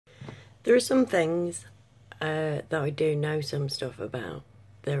There are some things that I do know some stuff about.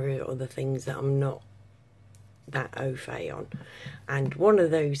 There are other things that I'm not that au fait on. And one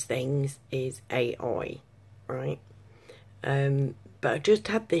of those things is AI, right? But I just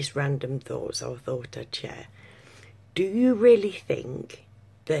had this random thought, so I thought I'd share. Do you really think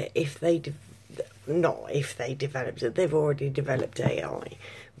that if they, not if they developed it, they've already developed AI,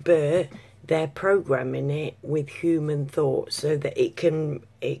 but they're programming it with human thought so that it can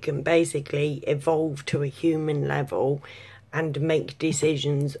basically evolve to a human level and make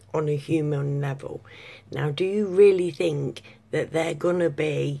decisions on a human level? Now, do you really think that they're gonna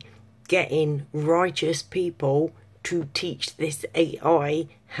be getting righteous people to teach this AI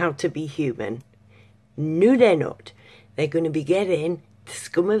how to be human? No, they're not. They're going to be getting the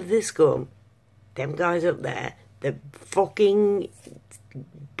scum of the scum, them guys up there, the fucking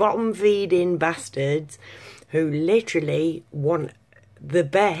bottom-feeding bastards who literally want the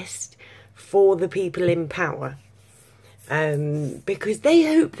best for the people in power. Because they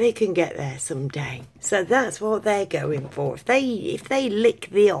hope they can get there someday. So that's what they're going for. If they lick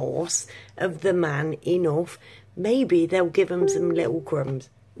the arse of the man enough, maybe they'll give him some little crumbs.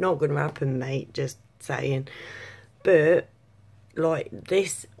 Not going to happen, mate, just saying. But, like,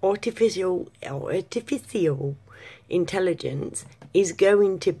 this artificial intelligence is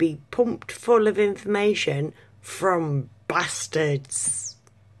going to be pumped full of information from bastards.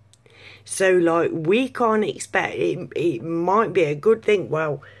 So, like, we can't expect, it might be a good thing,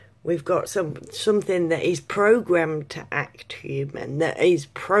 well, we've got something that is programmed to act human, that is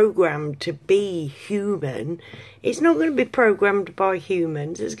programmed to be human. It's not going to be programmed by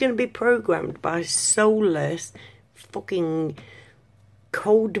humans. It's going to be programmed by soulless, fucking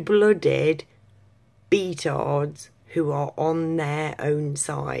cold-blooded betards who are on their own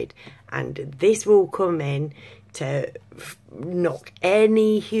side. And this will come in to knock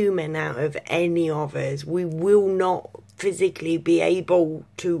any human out of any of us. We will not physically be able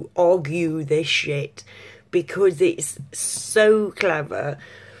to argue this shit because it's so clever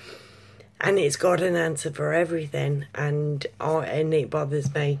and it's got an answer for everything, and it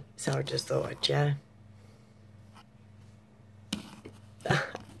bothers me, so I just thought I'd share.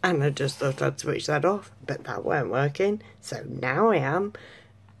 And I just thought I'd switch that off, but that weren't working, so now I am.